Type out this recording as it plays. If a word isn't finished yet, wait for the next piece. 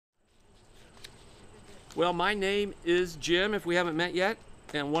Well, my name is Jim, if we haven't met yet,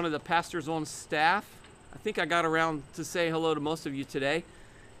 and one of the pastors on staff. I think I got around to say hello to most of you today.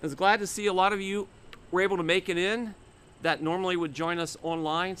 I was glad to see a lot of you were able to make it in that normally would join us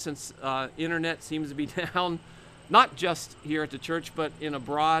online, since internet seems to be down, not just here at the church, but in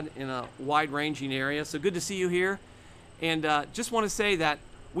a wide-ranging area. So good to see you here. And just want to say that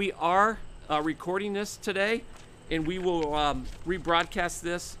we are recording this today, and we will rebroadcast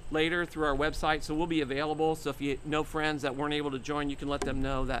this later through our website, so we'll be available. So if you know friends that weren't able to join, you can let them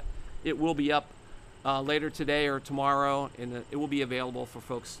know that it will be up later today or tomorrow, and it will be available for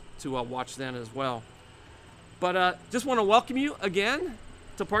folks to watch then as well. But just want to welcome you again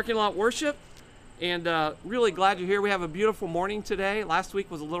to Parking Lot Worship, and really glad you're here. We have a beautiful morning today. Last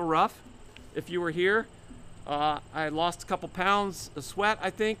week was a little rough. If you were here, I lost a couple pounds of sweat,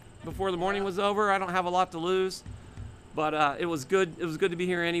 I think, before the morning was over. I don't have a lot to lose. But it was good. It was good to be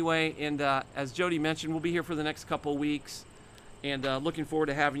here anyway. And as Jody mentioned, we'll be here for the next couple of weeks. And looking forward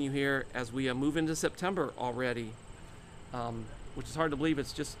to having you here as we move into September already, which is hard to believe.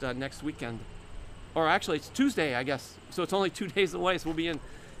 It's just next weekend. Or actually, it's Tuesday, I guess. So it's only 2 days away. So we'll be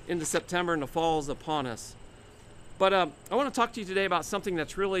into September, and the fall is upon us. But I want to talk to you today about something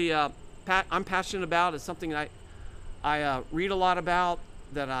that's really I'm passionate about. It's something that I read a lot about,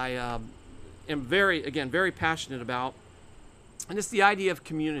 that I am very passionate about. And it's the idea of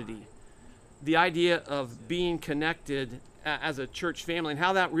community, the idea of being connected as a church family, and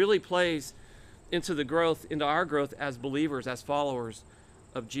how that really plays into our growth as believers, as followers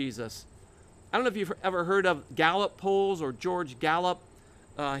of Jesus. I don't know if you've ever heard of Gallup polls or George Gallup.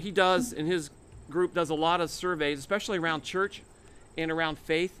 He does, and his group does a lot of surveys, especially around church and around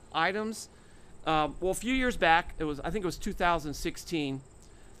faith items. Well, a few years back, I think it was 2016,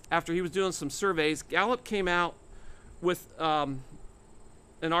 after he was doing some surveys, Gallup came out with an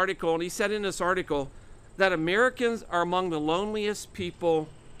article, and he said in this article that Americans are among the loneliest people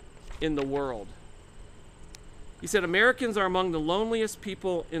in the world. He said Americans are among the loneliest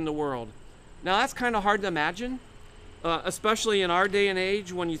people in the world. Now that's kind of hard to imagine, especially in our day and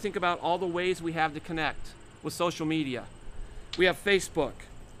age, when you think about all the ways we have to connect with social media. We have Facebook,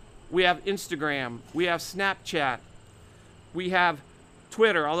 we have Instagram, we have Snapchat, we have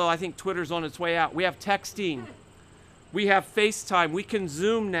Twitter, although I think Twitter's on its way out. We have texting. We have FaceTime. We can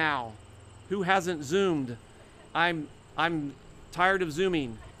Zoom now. Who hasn't Zoomed? I'm tired of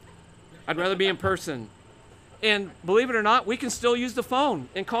Zooming. I'd rather be in person. And believe it or not, we can still use the phone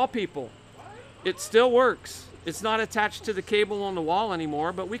and call people. It still works. It's not attached to the cable on the wall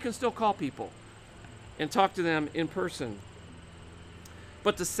anymore, but we can still call people and talk to them in person.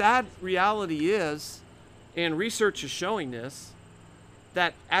 But the sad reality is, and research is showing this,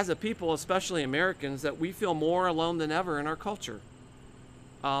 that as a people, especially Americans, that we feel more alone than ever in our culture.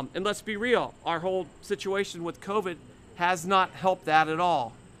 And let's be real, our whole situation with COVID has not helped that at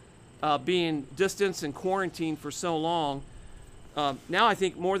all. Being distanced and quarantined for so long, now I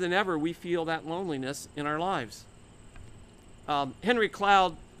think more than ever we feel that loneliness in our lives. Henry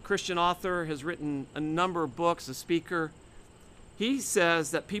Cloud, Christian author, has written a number of books, a speaker. He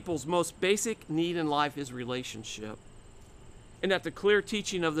says that people's most basic need in life is relationship. And that the clear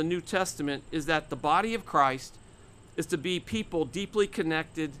teaching of the New Testament is that the body of Christ is to be people deeply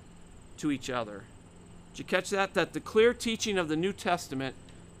connected to each other. Did you catch that? That the clear teaching of the New Testament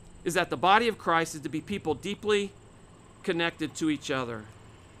is that the body of Christ is to be people deeply connected to each other.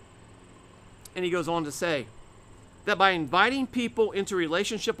 And he goes on to say that by inviting people into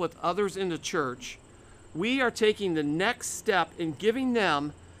relationship with others in the church, we are taking the next step in giving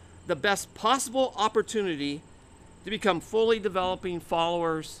them the best possible opportunity to become fully developing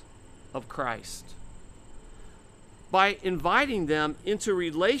followers of Christ. By inviting them into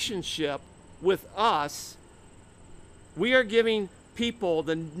relationship with us, we are giving people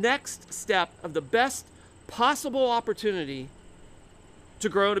the next step of the best possible opportunity to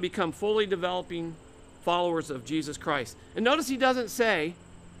grow to become fully developing followers of Jesus Christ. And notice he doesn't say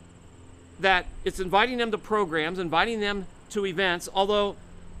that it's inviting them to programs, inviting them to events, although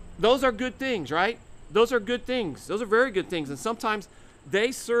those are good things, right? Those are good things. Those are very good things. And sometimes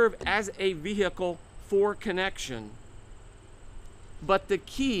they serve as a vehicle for connection. But the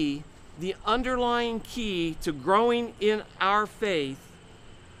key, the underlying key to growing in our faith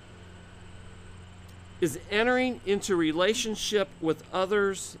is entering into relationship with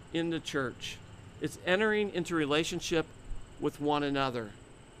others in the church. It's entering into relationship with one another.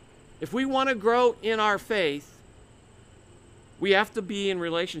 If we want to grow in our faith, we have to be in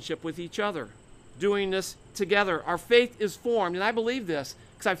relationship with each other, doing this together. Our faith is formed, and I believe this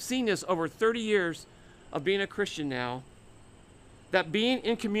because I've seen this over 30 years of being a Christian now, that being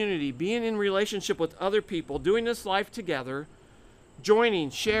in community, being in relationship with other people, doing this life together, joining,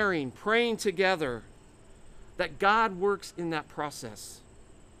 sharing, praying together, that God works in that process.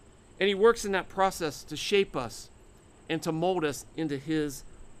 And he works in that process to shape us and to mold us into his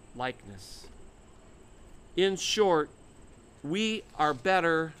likeness. In short, we are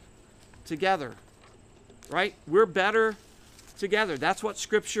better together, right? We're better together. That's what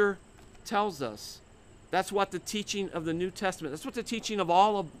Scripture tells us. That's what the teaching of the New Testament, that's what the teaching of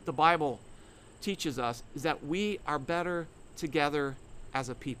all of the Bible teaches us, is that we are better together as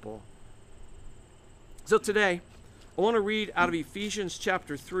a people. So today, I want to read out of Ephesians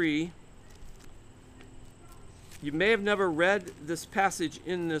chapter 3. You may have never read this passage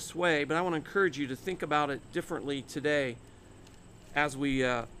in this way, but I want to encourage you to think about it differently today as we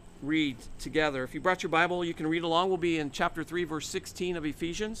read together. If you brought your Bible, you can read along. We'll be in chapter 3, verse 16 of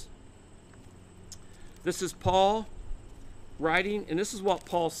Ephesians. This is Paul writing, and this is what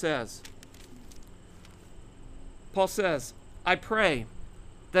Paul says. Paul says, I pray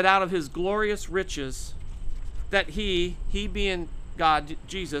that out of his glorious riches, that he being God,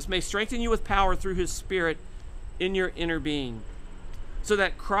 Jesus, may strengthen you with power through his Spirit in your inner being, so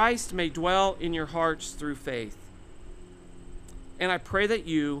that Christ may dwell in your hearts through faith. And I pray that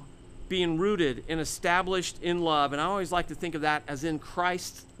you, being rooted and established in love, and I always like to think of that as in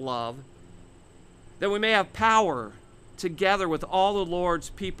Christ's love, that we may have power together with all the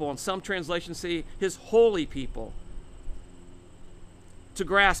Lord's people, and some translations say his holy people, to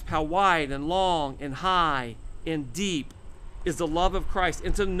grasp how wide and long and high and deep is the love of Christ,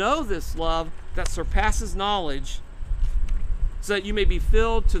 and to know this love that surpasses knowledge, so that you may be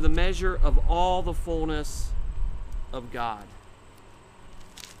filled to the measure of all the fullness of God.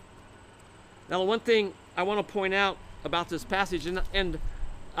 Now, the one thing I want to point out about this passage, and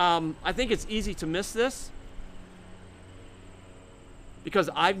I think it's easy to miss this, because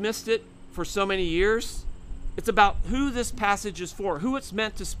I've missed it for so many years. It's about who this passage is for, who it's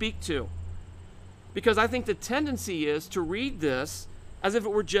meant to speak to. Because I think the tendency is to read this as if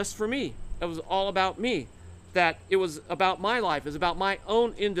it were just for me. It was all about me. That it was about my life. It was about my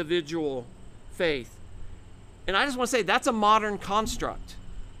own individual faith. And I just want to say that's a modern construct.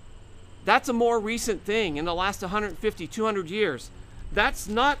 That's a more recent thing in the last 150, 200 years. That's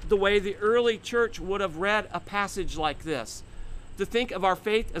not the way the early church would have read a passage like this. To think of our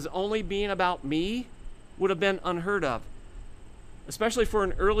faith as only being about me would have been unheard of. Especially for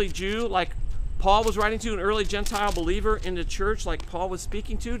an early Jew like Paul was writing to, an early Gentile believer in the church like Paul was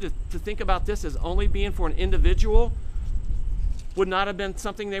speaking to think about this as only being for an individual would not have been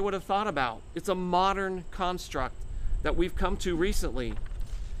something they would have thought about. It's a modern construct that we've come to recently.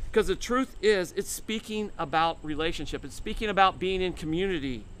 Because the truth is, it's speaking about relationship. It's speaking about being in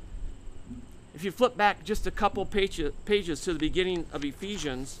community. If you flip back just a couple pages to the beginning of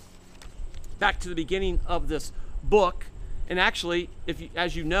Ephesians, back to the beginning of this book, and actually,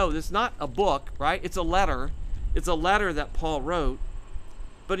 as you know, this is not a book, right? It's a letter. It's a letter that Paul wrote.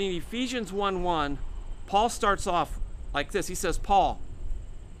 But in Ephesians 1:1, Paul starts off like this. He says, Paul,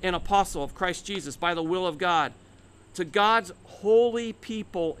 an apostle of Christ Jesus by the will of God, to God's holy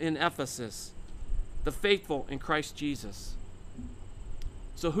people in Ephesus, the faithful in Christ Jesus.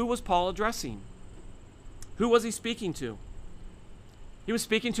 So who was Paul addressing? Who was he speaking to? He was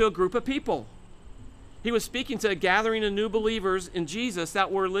speaking to a group of people. He was speaking to a gathering of new believers in Jesus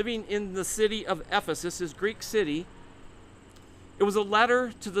that were living in the city of Ephesus, his Greek city. It was a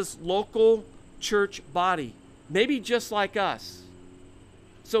letter to this local church body, maybe just like us.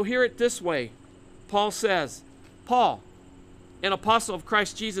 So hear it this way. Paul says, Paul, an apostle of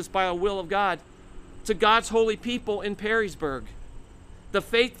Christ Jesus by the will of God, to God's holy people in Perrysburg, the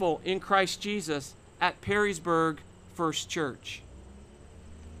faithful in Christ Jesus at Perrysburg First Church.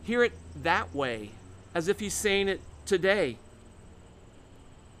 Hear it that way, as if he's saying it today.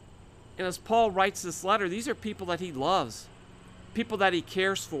 And as Paul writes this letter, these are people that he loves, people that he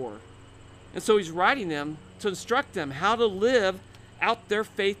cares for. And so he's writing them to instruct them how to live out their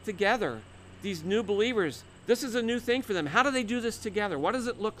faith together. These new believers, this is a new thing for them. How do they do this together? What does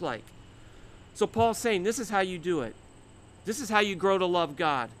it look like? So Paul's saying, this is how you do it. This is how you grow to love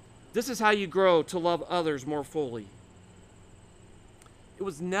God. This is how you grow to love others more fully. It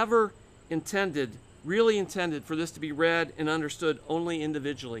was never intended, really intended, for this to be read and understood only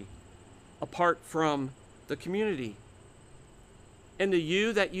individually, apart from the community. And the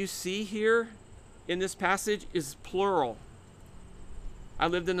you that you see here in this passage is plural. I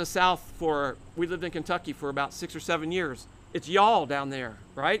lived in the South we lived in Kentucky for about 6 or 7 years. It's y'all down there,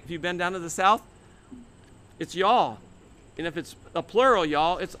 right? If you've been down to the South, it's y'all. And if it's a plural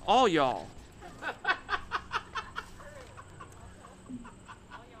y'all, it's all y'all.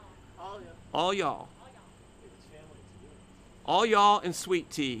 All y'all. All y'all and sweet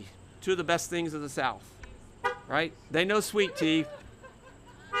tea. Two of the best things of the South. Right? They know sweet tea.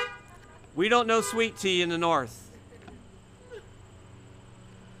 We don't know sweet tea in the North.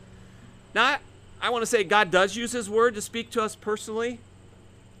 Now, I want to say God does use his word to speak to us personally.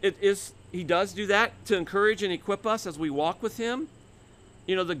 He does do that to encourage and equip us as we walk with him.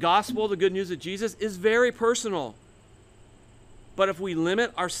 You know, the gospel, the good news of Jesus, is very personal. But if we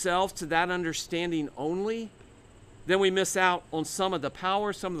limit ourselves to that understanding only, then we miss out on some of the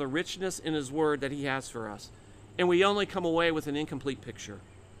power, some of the richness in his word that he has for us. And we only come away with an incomplete picture.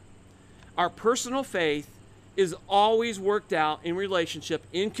 Our personal faith is always worked out in relationship,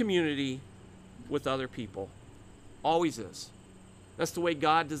 in community with other people. Always is. That's the way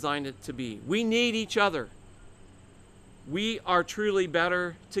God designed it to be. We need each other. We are truly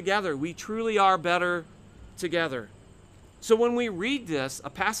better together. We truly are better together. So when we read this, a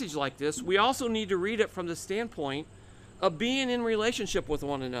passage like this, we also need to read it from the standpoint of being in relationship with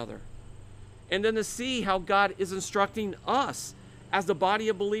one another. And then to see how God is instructing us as the body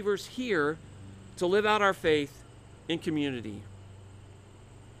of believers here to live out our faith in community.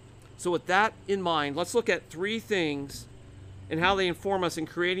 So with that in mind, let's look at three things and how they inform us in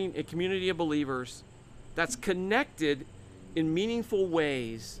creating a community of believers that's connected in meaningful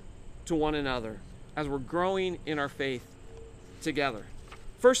ways to one another as we're growing in our faith together.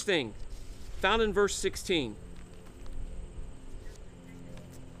 First thing, found in verse 16.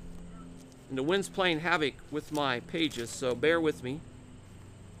 And the wind's playing havoc with my pages, so bear with me.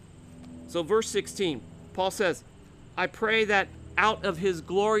 So verse 16, Paul says, I pray that out of his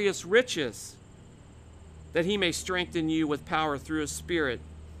glorious riches, that he may strengthen you with power through his Spirit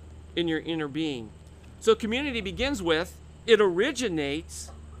in your inner being. So community begins with, it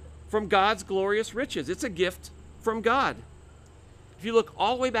originates from God's glorious riches. It's a gift from God. If you look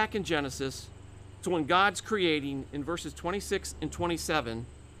all the way back in Genesis to when God's creating in verses 26 and 27,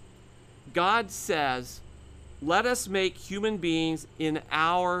 God says, let us make human beings in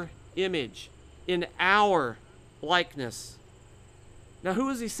our image, in our likeness. Now, who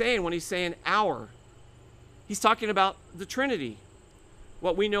is he saying when he's saying our? He's talking about the Trinity,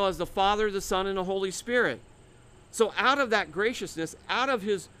 what we know as the Father, the Son, and the Holy Spirit. So out of that graciousness, out of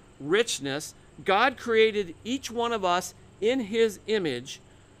his richness, God created each one of us in his image,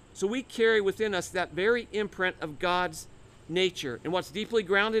 so we carry within us that very imprint of God's nature. And what's deeply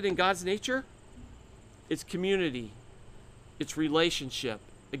grounded in God's nature? It's community. It's relationship.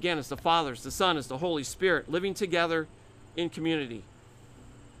 Again, it's the Father, it's the Son, it's the Holy Spirit living together in community.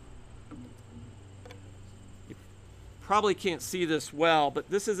 You probably can't see this well, but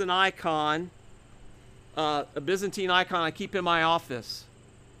this is an icon, a Byzantine icon I keep in my office.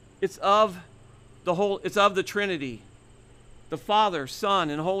 It's of the Trinity, the Father, Son,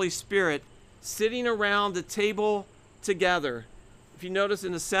 and Holy Spirit sitting around the table together. If you notice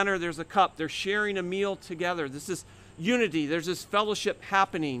in the center, there's a cup. They're sharing a meal together. This is unity. There's this fellowship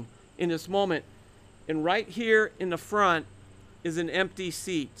happening in this moment. And right here in the front is an empty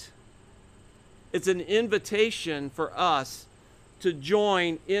seat. It's an invitation for us to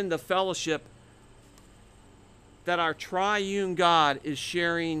join in the fellowship that our triune God is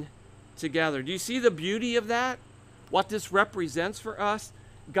sharing together. Do you see the beauty of that? What this represents for us?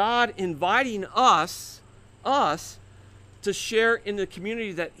 God inviting us to share in the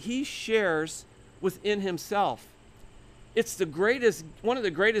community that he shares within himself. It's one of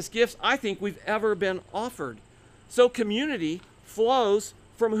the greatest gifts I think we've ever been offered. So community flows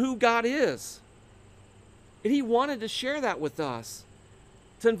from who God is. And he wanted to share that with us,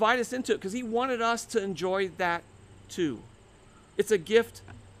 to invite us into it, because he wanted us to enjoy that too. It's a gift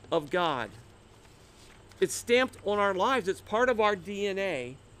of God. It's stamped on our lives. It's part of our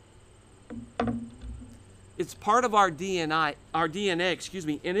DNA. It's part of our DNA,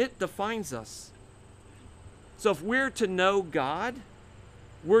 and it defines us. So if we're to know God,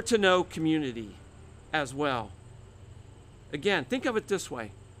 we're to know community as well. Again, think of it this way,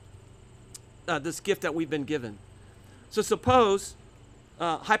 this gift that we've been given. So suppose,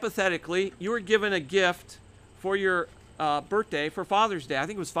 hypothetically, you were given a gift for your birthday, for Father's Day. I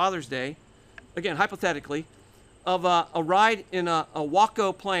think it was Father's Day. Again, hypothetically, of a ride in a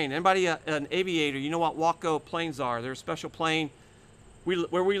Waco plane. Anybody an aviator, you know what Waco planes are. They're a special plane.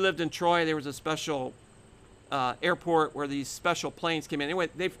 Where we lived in Troy, there was a special airport where these special planes came in. Anyway,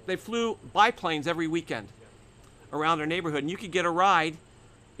 they flew biplanes every weekend around our neighborhood, and you could get a ride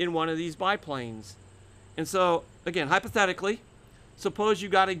in one of these biplanes. And so, again, hypothetically, suppose you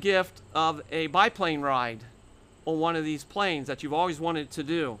got a gift of a biplane ride on one of these planes that you've always wanted to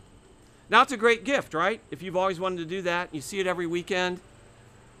do. Now, it's a great gift, right? If you've always wanted to do that, you see it every weekend.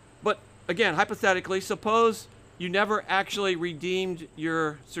 But again, hypothetically, suppose you never actually redeemed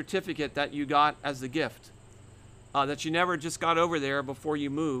your certificate that you got as the gift, that you never just got over there before you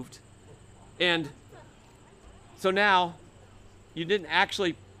moved. And so now you didn't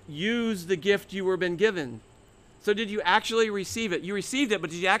actually use the gift you were been given. So did you actually receive it? You received it, but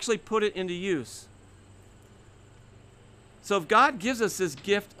did you actually put it into use? So if God gives us this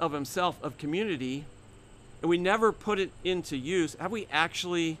gift of himself, of community, and we never put it into use, have we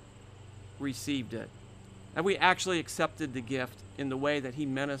actually received it? Have we actually accepted the gift in the way that he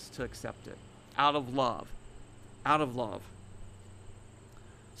meant us to accept it? Out of love. Out of love.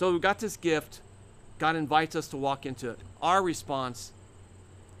 So we've got this gift. God invites us to walk into it. Our response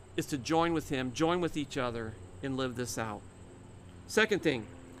is to join with him, join with each other, and live this out. Second thing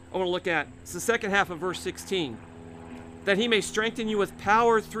I want to look at, it's the second half of verse 16. That he may strengthen you with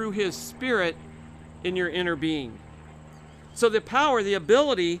power through his Spirit in your inner being. So the power, the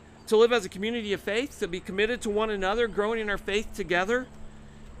ability to live as a community of faith, to be committed to one another, growing in our faith together,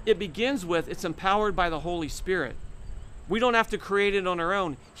 it begins with, it's empowered by the Holy Spirit. We don't have to create it on our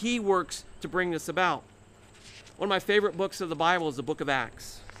own. He works to bring this about. One of my favorite books of the Bible is the book of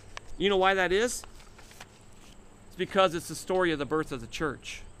Acts. You know why that is? It's because it's the story of the birth of the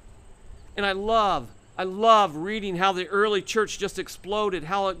church. And I love reading how the early church just exploded,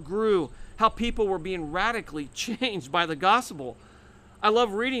 how it grew, how people were being radically changed by the gospel. I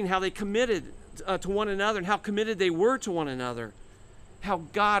love reading how they committed to one another and how committed they were to one another, how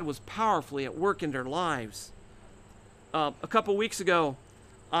God was powerfully at work in their lives. A couple weeks ago,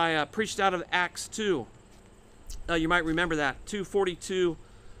 I preached out of Acts 2. You might remember that, 2:42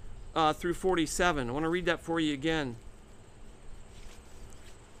 through 47. I want to read that for you again.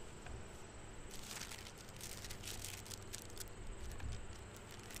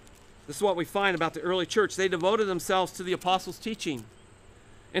 This is what we find about the early church. They devoted themselves to the apostles' teaching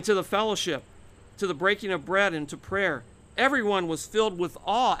and to the fellowship, to the breaking of bread and to prayer. Everyone was filled with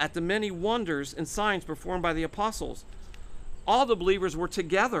awe at the many wonders and signs performed by the apostles. All the believers were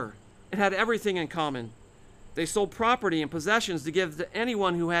together and had everything in common. They sold property and possessions to give to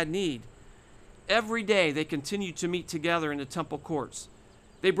anyone who had need. Every day they continued to meet together in the temple courts.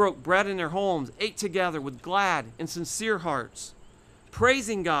 They broke bread in their homes, ate together with glad and sincere hearts,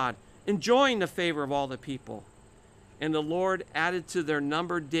 praising God, enjoying the favor of all the people. And the Lord added to their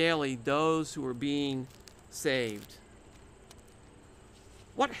number daily those who were being saved.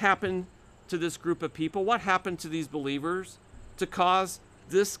 What happened to this group of people? What happened to these believers to cause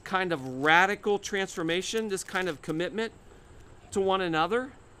this kind of radical transformation, this kind of commitment to one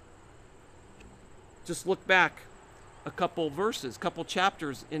another? Just look back a couple verses, couple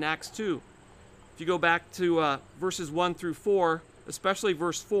chapters in Acts 2. If you go back to verses 1 through 4, especially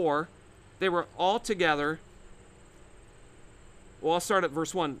verse 4, they were all together. Well, I'll start at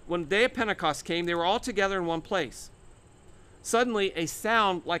verse 1. When the day of Pentecost came, they were all together in one place. Suddenly, a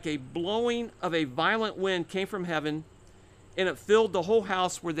sound like a blowing of a violent wind came from heaven, and it filled the whole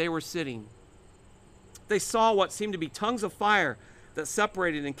house where they were sitting. They saw what seemed to be tongues of fire that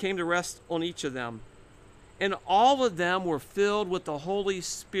separated and came to rest on each of them. And all of them were filled with the Holy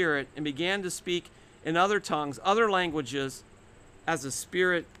Spirit and began to speak in other tongues, other languages, as the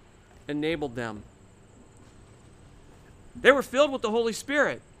Spirit enabled them. They were filled with the Holy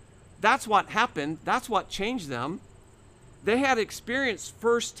Spirit. That's what happened. That's what changed them. They had experienced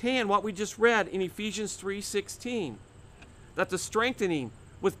firsthand what we just read in Ephesians 3:16, that the strengthening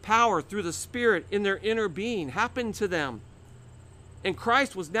with power through the Spirit in their inner being happened to them. And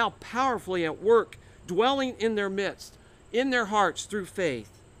Christ was now powerfully at work, dwelling in their midst, in their hearts through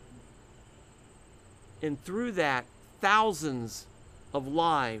faith. And through that, thousands of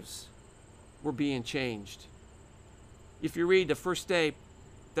lives were being changed. If you read the first day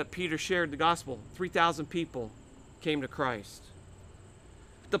that Peter shared the gospel, 3,000 people came to Christ.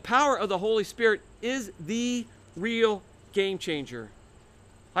 The power of the Holy Spirit is the real game changer.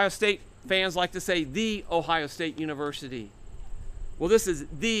 Ohio State fans like to say the Ohio State University. Well, this is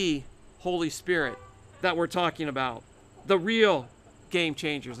the Holy Spirit that we're talking about. The real game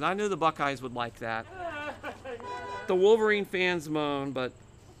changers. And I knew the Buckeyes would like that. The Wolverine fans moan, but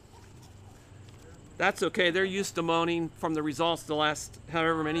that's okay. They're used to moaning from the results the last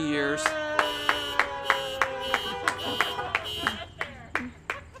however many years.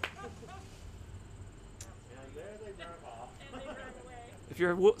 If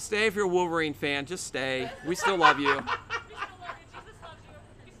you're a Wolverine fan, just stay. We still love you.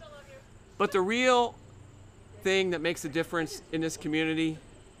 But the real thing that makes a difference in this community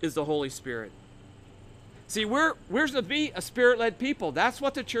is the Holy Spirit. See, we're to be a Spirit-led people. That's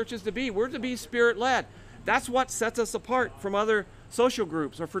what the church is to be. We're to be Spirit-led. That's what sets us apart from other social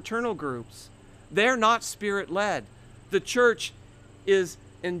groups or fraternal groups. They're not Spirit-led. The church is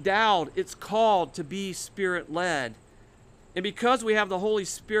endowed, it's called to be Spirit-led. And because we have the Holy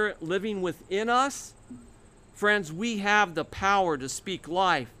Spirit living within us, friends, we have the power to speak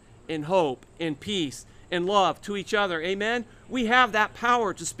life and hope and peace and love to each other. Amen? We have that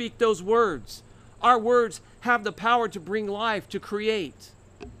power to speak those words. Our words have the power to bring life, to create.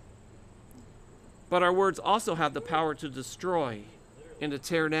 But our words also have the power to destroy and to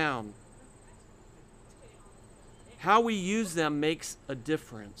tear down. How we use them makes a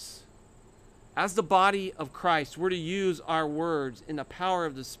difference. As the body of Christ, we're to use our words in the power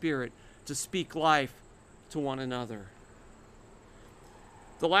of the Spirit to speak life to one another.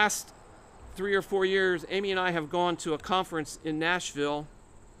 The last 3 or 4 years, Amy and I have gone to a conference in Nashville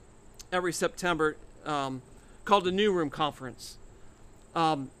every September called the New Room Conference.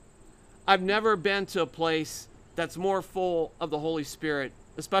 I've never been to a place that's more full of the Holy Spirit,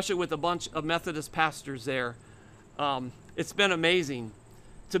 especially with a bunch of Methodist pastors there. It's been amazing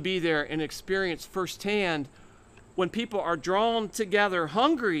to be there and experience firsthand when people are drawn together,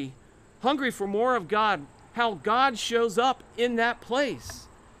 hungry for more of God, how God shows up in that place.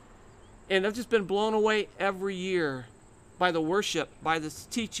 And I've just been blown away every year by the worship, by the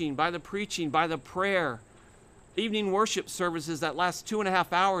teaching, by the preaching, by the prayer. Evening worship services that last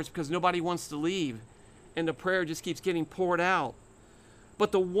 2.5 hours because nobody wants to leave, and the prayer just keeps getting poured out.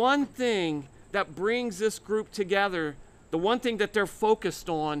 But the one thing that brings this group together, the one thing that they're focused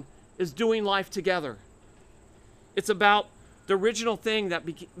on, is doing life together. It's about the original thing that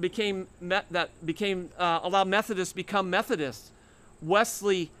allowed Methodists become Methodists.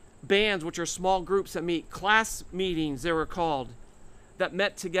 Wesley bands, which are small groups that meet, class meetings they were called, that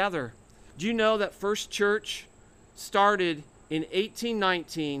met together. Do you know that First Church started in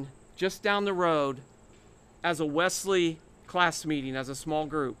 1819, just down the road, as a Wesley class meeting, as a small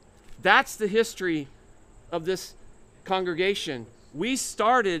group? That's the history of this congregation. We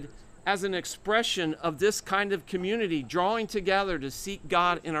started as an expression of this kind of community, drawing together to seek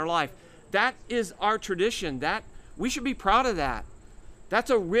God in our life. That is our tradition. That we should be proud of that. That's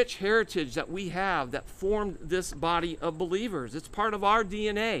a rich heritage that we have that formed this body of believers. It's part of our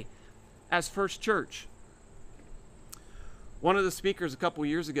DNA as First Church. One of the speakers a couple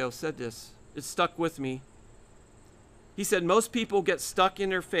years ago said this. It stuck with me. He said, most people get stuck in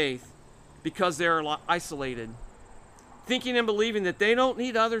their faith because they're isolated, thinking and believing that they don't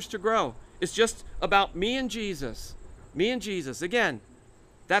need others to grow. It's just about me and Jesus. Me and Jesus. Again,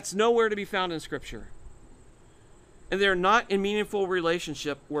 that's nowhere to be found in Scripture. And they're not in meaningful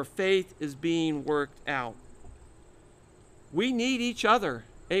relationship where faith is being worked out. We need each other.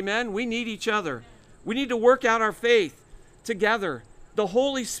 Amen? We need each other. We need to work out our faith together. The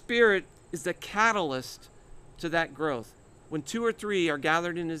Holy Spirit is the catalyst to that growth. When 2 or 3 are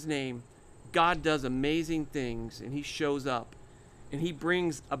gathered in His name, God does amazing things, and He shows up, and He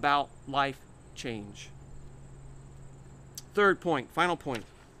brings about life change. Third point, final point,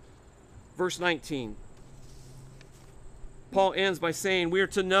 verse 19. Paul ends by saying, we are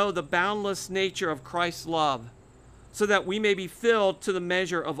to know the boundless nature of Christ's love, so that we may be filled to the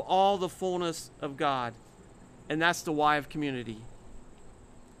measure of all the fullness of God. And that's the why of community.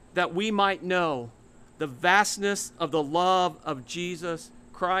 That we might know the vastness of the love of Jesus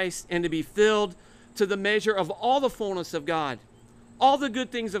Christ, and to be filled to the measure of all the fullness of God, all the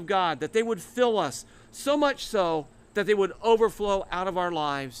good things of God, that they would fill us, so much so that they would overflow out of our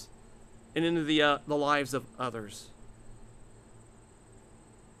lives and into the lives of others.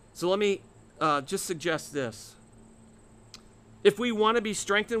 So let me just suggest this. If we want to be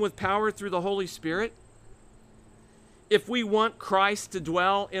strengthened with power through the Holy Spirit, if we want Christ to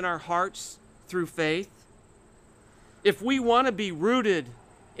dwell in our hearts through faith, if we want to be rooted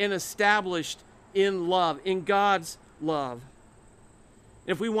and established in love, in God's love,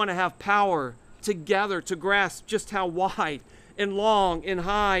 if we want to have power together to grasp just how wide and long and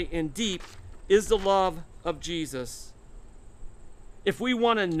high and deep is the love of Jesus, if we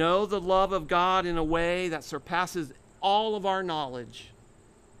want to know the love of God in a way that surpasses all of our knowledge,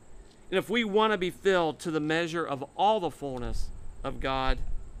 and if we want to be filled to the measure of all the fullness of God,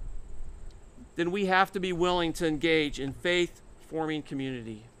 then we have to be willing to engage in faith-forming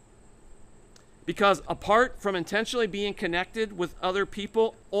community. Because apart from intentionally being connected with other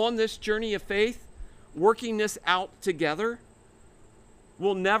people on this journey of faith, working this out together,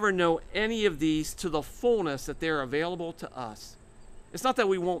 we'll never know any of these to the fullness that they're available to us. It's not that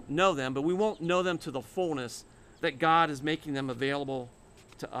we won't know them, but we won't know them to the fullness that God is making them available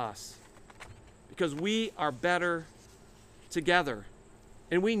to us. Because we are better together,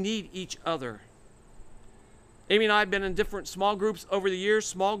 and we need each other. Amy and I have been in different small groups over the years,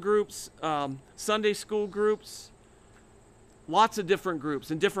 small groups, Sunday school groups, lots of different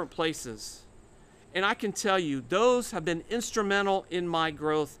groups in different places. And I can tell you, those have been instrumental in my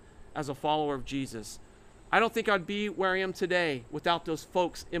growth as a follower of Jesus. I don't think I'd be where I am today without those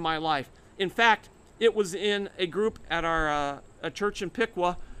folks in my life. In fact, it was in a group at our a church in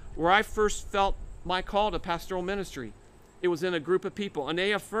Piqua where I first felt my call to pastoral ministry. It was in a group of people, and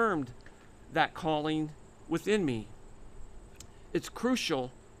they affirmed that calling within me. It's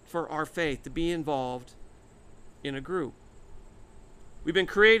crucial for our faith to be involved in a group. We've been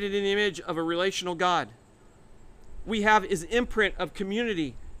created in the image of a relational God. We have his imprint of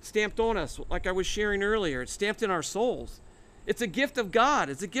community stamped on us, like I was sharing earlier. It's stamped in our souls. It's a gift of God.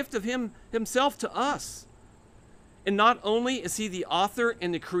 It's a gift of him himself to us. And not only is he the author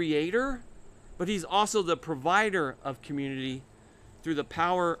and the creator, but he's also the provider of community through the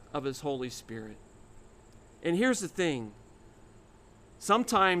power of his Holy Spirit. And here's the thing.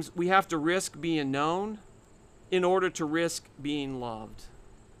 Sometimes we have to risk being known in order to risk being loved.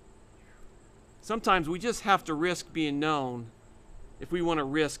 Sometimes we just have to risk being known if we want to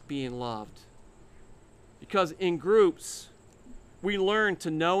risk being loved. Because in groups, we learn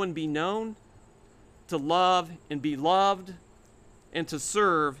to know and be known, to love and be loved, and to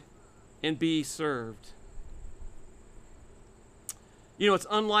serve and be served. You know, it's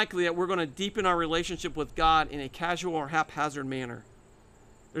unlikely that we're going to deepen our relationship with God in a casual or haphazard manner.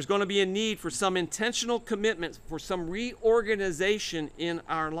 There's going to be a need for some intentional commitment, for some reorganization in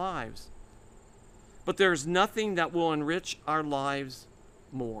our lives. But there's nothing that will enrich our lives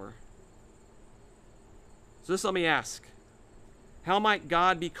more. So just let me ask, how might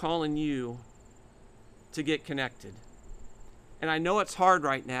God be calling you to get connected? And I know it's hard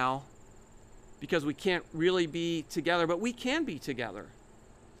right now because we can't really be together, but we can be together.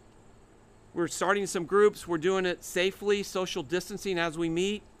 We're starting some groups. We're doing it safely, social distancing as we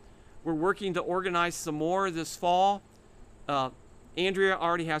meet. We're working to organize some more this fall. Andrea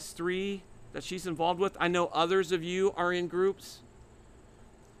already has 3 that she's involved with. I know others of you are in groups.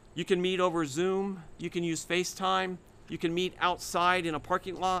 You can meet over Zoom. You can use FaceTime. You can meet outside in a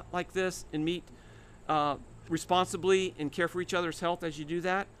parking lot like this and meet responsibly and care for each other's health as you do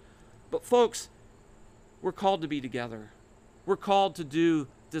that. But folks, we're called to be together. We're called to do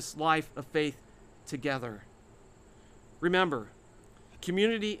this life of faith together. Remember,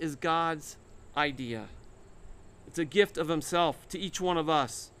 community is God's idea. It's a gift of himself to each one of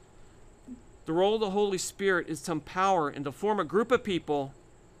us. The role of the Holy Spirit is to empower and to form a group of people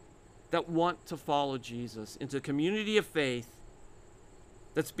that want to follow Jesus into a community of faith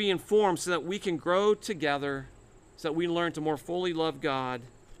that's being formed so that we can grow together, so that we learn to more fully love God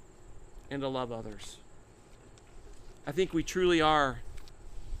and to love others. I think we truly are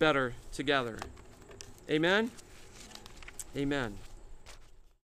better together. Amen? Amen.